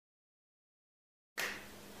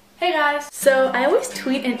Hey guys! So I always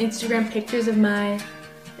tweet and Instagram pictures of my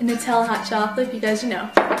Nutella hot chocolate because, you know,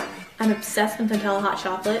 I'm obsessed with Nutella hot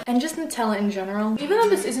chocolate and just Nutella in general. Even though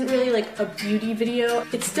this isn't really like a beauty video,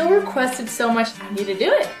 it's still requested so much I need to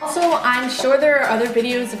do it. Also, I'm sure there are other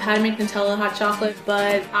videos of how to make Nutella hot chocolate,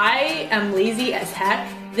 but I am lazy as heck.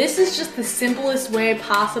 This is just the simplest way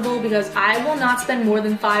possible because I will not spend more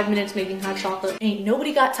than 5 minutes making hot chocolate. Ain't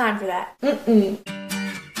nobody got time for that.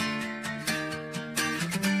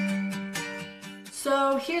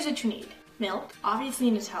 So here's what you need. Milk,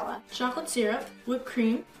 obviously Nutella, chocolate syrup, whipped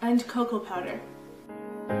cream, and cocoa powder.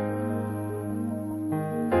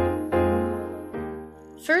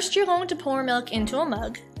 First you're going to pour milk into a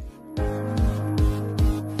mug.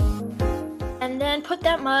 And then put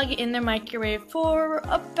that mug in the microwave for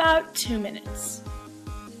about 2 minutes.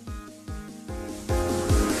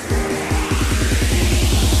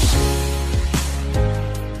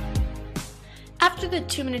 After the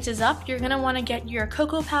 2 minutes is up, you're gonna wanna get your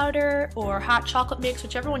cocoa powder or hot chocolate mix,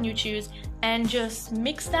 whichever one you choose, and just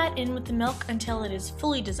mix that in with the milk until it is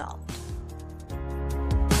fully dissolved.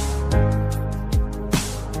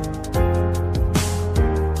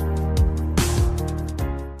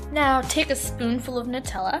 Now take a spoonful of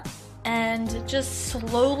Nutella and just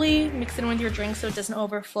slowly mix it in with your drink so it doesn't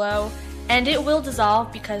overflow, and it will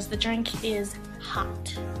dissolve because the drink is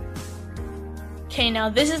hot. Okay, now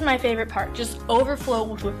this is my favorite part. Just overflow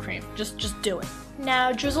with whipped cream. Just do it.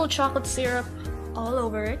 Now drizzle chocolate syrup all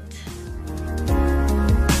over it.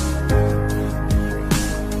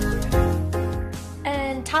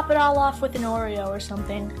 And top it all off with an Oreo or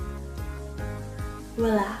something.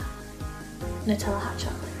 Voila. Nutella hot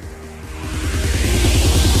chocolate.